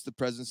experience the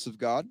presence of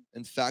God.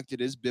 In fact, it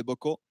is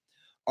biblical.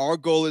 Our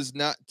goal is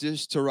not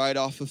just to write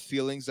off of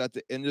feelings. At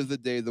the end of the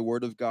day, the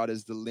Word of God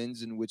is the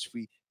lens in which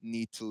we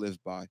need to live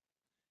by.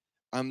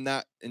 I'm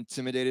not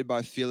intimidated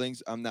by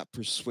feelings. I'm not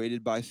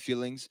persuaded by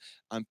feelings.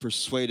 I'm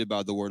persuaded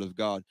by the Word of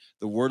God.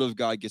 The Word of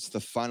God gets the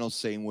final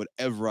say in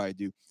whatever I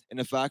do. And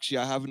if actually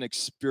I have an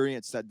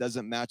experience that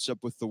doesn't match up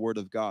with the Word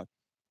of God,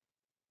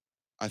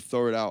 I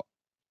throw it out.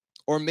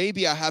 Or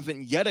maybe I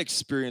haven't yet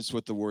experienced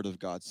what the Word of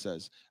God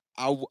says.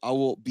 I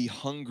will be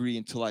hungry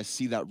until I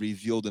see that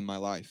revealed in my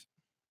life.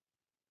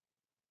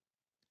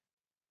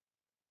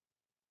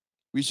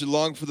 We should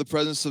long for the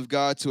presence of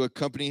God to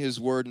accompany His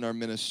Word in our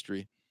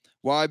ministry.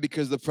 Why?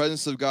 Because the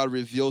presence of God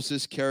reveals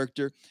His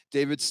character.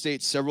 David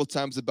states several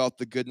times about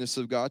the goodness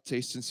of God.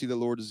 Taste and see the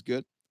Lord is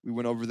good. We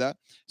went over that.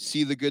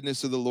 See the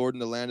goodness of the Lord in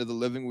the land of the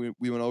living.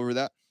 We went over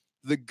that.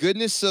 The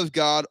goodness of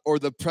God, or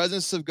the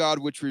presence of God,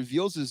 which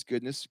reveals His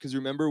goodness. Because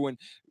remember when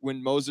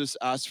Moses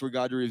asked for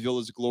God to reveal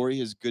His glory,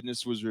 His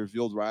goodness was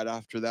revealed right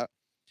after that.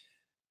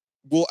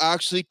 Will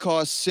actually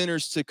cause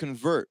sinners to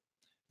convert.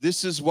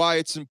 This is why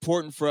it's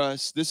important for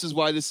us. This is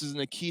why this is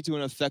a key to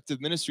an effective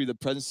ministry, the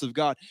presence of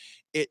God.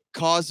 It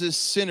causes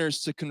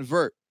sinners to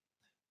convert.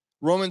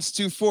 Romans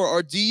 2:4,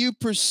 or do you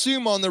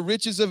presume on the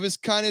riches of His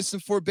kindness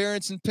and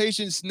forbearance and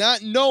patience,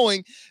 not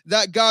knowing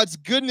that God's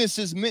goodness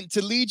is meant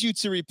to lead you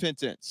to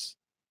repentance?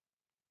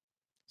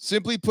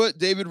 Simply put,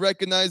 David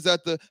recognized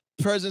that the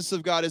presence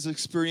of God is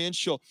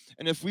experiential.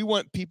 And if we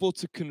want people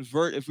to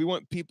convert, if we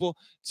want people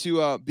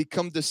to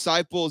become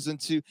disciples and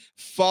to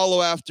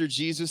follow after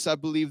Jesus, I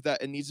believe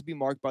that it needs to be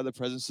marked by the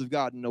presence of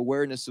God and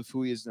awareness of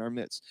who He is in our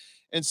midst.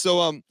 And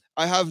so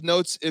I have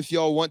notes. If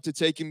y'all want to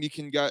take them, you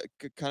can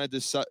kind of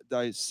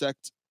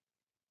dissect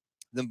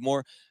them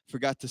more.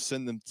 Forgot to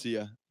send them to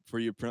you for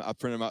your print. I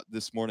printed them out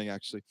this morning,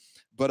 actually.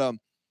 But I'm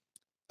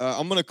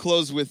going to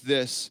close with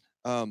this.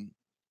 I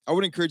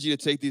would encourage you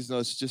to take these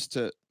notes just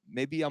to,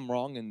 maybe I'm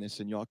wrong in this,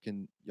 and y'all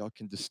can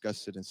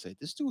discuss it and say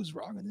this dude was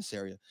wrong in this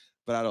area,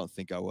 but I don't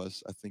think I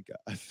was. I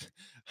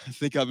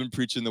think I've been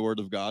preaching the Word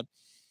of God.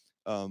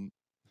 I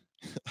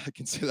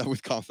can say that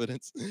with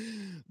confidence.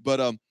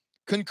 But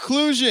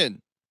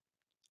conclusion.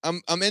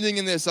 I'm ending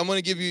in this. I'm going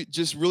to give you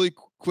just really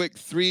quick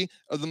 3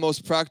 of the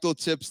most practical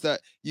tips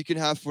that you can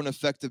have for an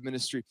effective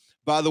ministry.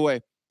 By the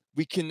way,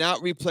 we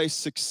cannot replace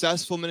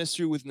successful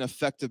ministry with an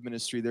effective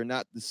ministry. They're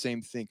not the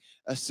same thing.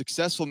 A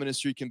successful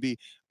ministry can be,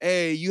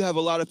 hey, you have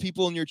a lot of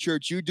people in your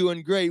church. You're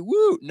doing great.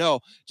 Woo! No,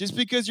 just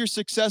because you're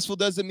successful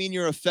doesn't mean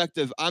you're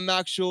effective. I'm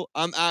after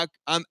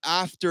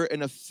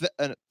an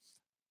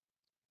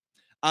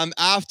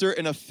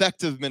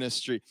effective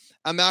ministry.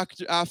 I'm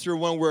after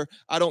one where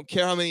I don't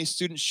care how many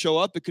students show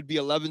up. It could be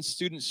 11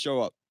 students show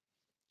up,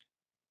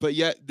 but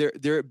yet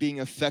they're being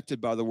affected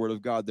by the word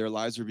of God. Their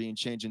lives are being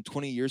changed. And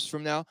 20 years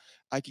from now,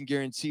 I can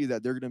guarantee you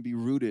that they're going to be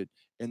rooted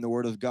in the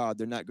word of God.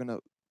 They're not going to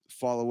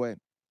fall away.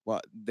 Well,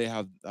 they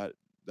have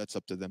that's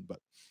up to them, but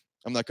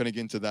I'm not going to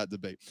get into that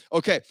debate.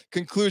 Okay,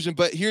 conclusion.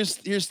 But here's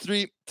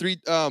three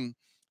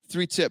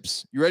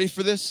tips. You ready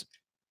for this?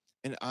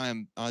 And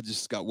I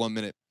just got 1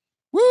 minute.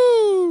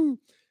 Woo!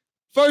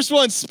 First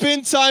one,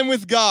 spend time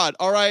with God.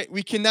 All right,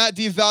 we cannot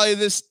devalue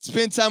this.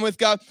 Spend time with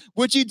God.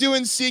 What you do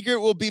in secret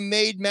will be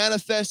made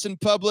manifest in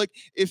public.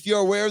 If you're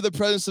aware of the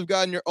presence of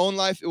God in your own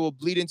life, it will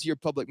bleed into your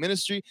public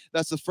ministry.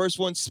 That's the first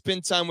one,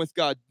 spend time with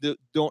God.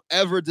 Don't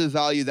ever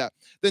devalue that.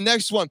 The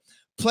next one,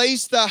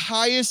 place the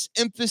highest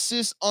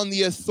emphasis on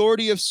the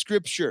authority of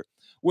Scripture.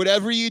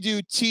 Whatever you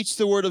do, teach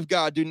the word of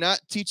God. Do not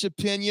teach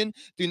opinion.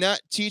 Do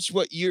not teach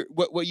what you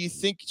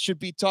think should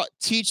be taught.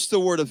 Teach the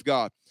word of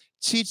God.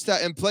 Teach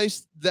that and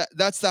place that.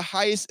 That's the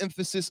highest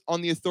emphasis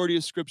on the authority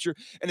of Scripture,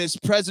 and his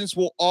presence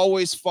will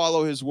always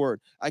follow his word.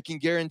 I can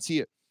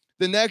guarantee it.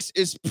 The next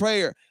is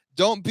prayer.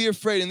 Don't be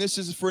afraid, and this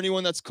is for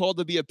anyone that's called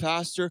to be a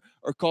pastor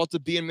or called to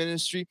be in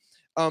ministry.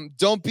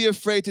 Don't be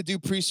afraid to do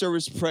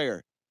pre-service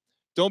prayer.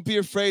 Don't be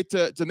afraid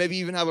to maybe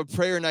even have a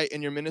prayer night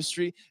in your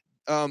ministry.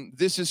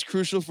 This is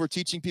crucial for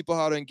teaching people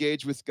how to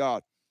engage with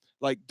God.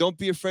 Like, don't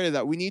be afraid of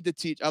that. We need to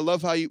teach. I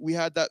love how we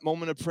had that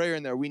moment of prayer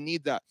in there. We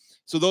need that.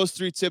 So those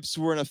 3 tips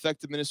were an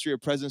effective ministry, a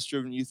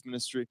presence-driven youth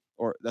ministry,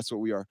 or that's what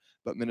we are,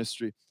 but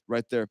ministry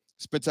right there.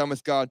 Spend time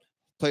with God,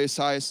 place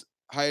highest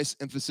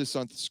emphasis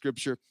on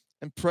Scripture,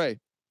 and pray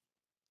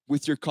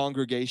with your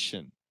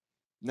congregation.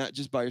 Not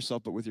just by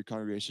yourself, but with your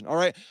congregation. All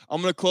right,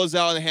 I'm going to close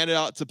out and hand it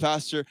out to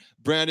Pastor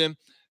Brandon.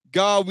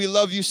 God, we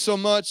love you so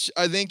much.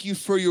 I thank you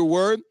for your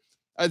word.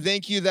 I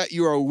thank you that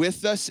you are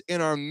with us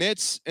in our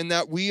midst and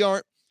that we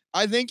aren't.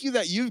 I thank you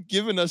that you've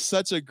given us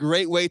such a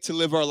great way to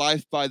live our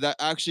life by that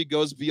actually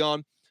goes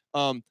beyond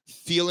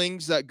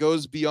feelings, that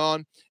goes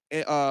beyond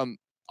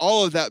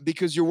all of that,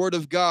 because your word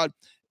of God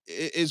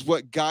is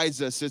what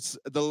guides us. It's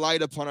the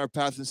light upon our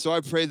path. And so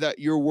I pray that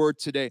your word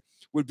today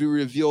would be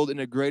revealed in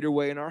a greater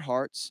way in our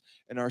hearts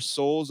and our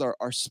souls,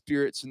 our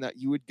spirits, and that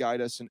you would guide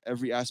us in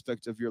every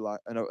aspect of your life,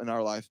 in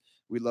our life.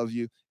 We love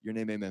you. Your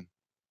name, amen.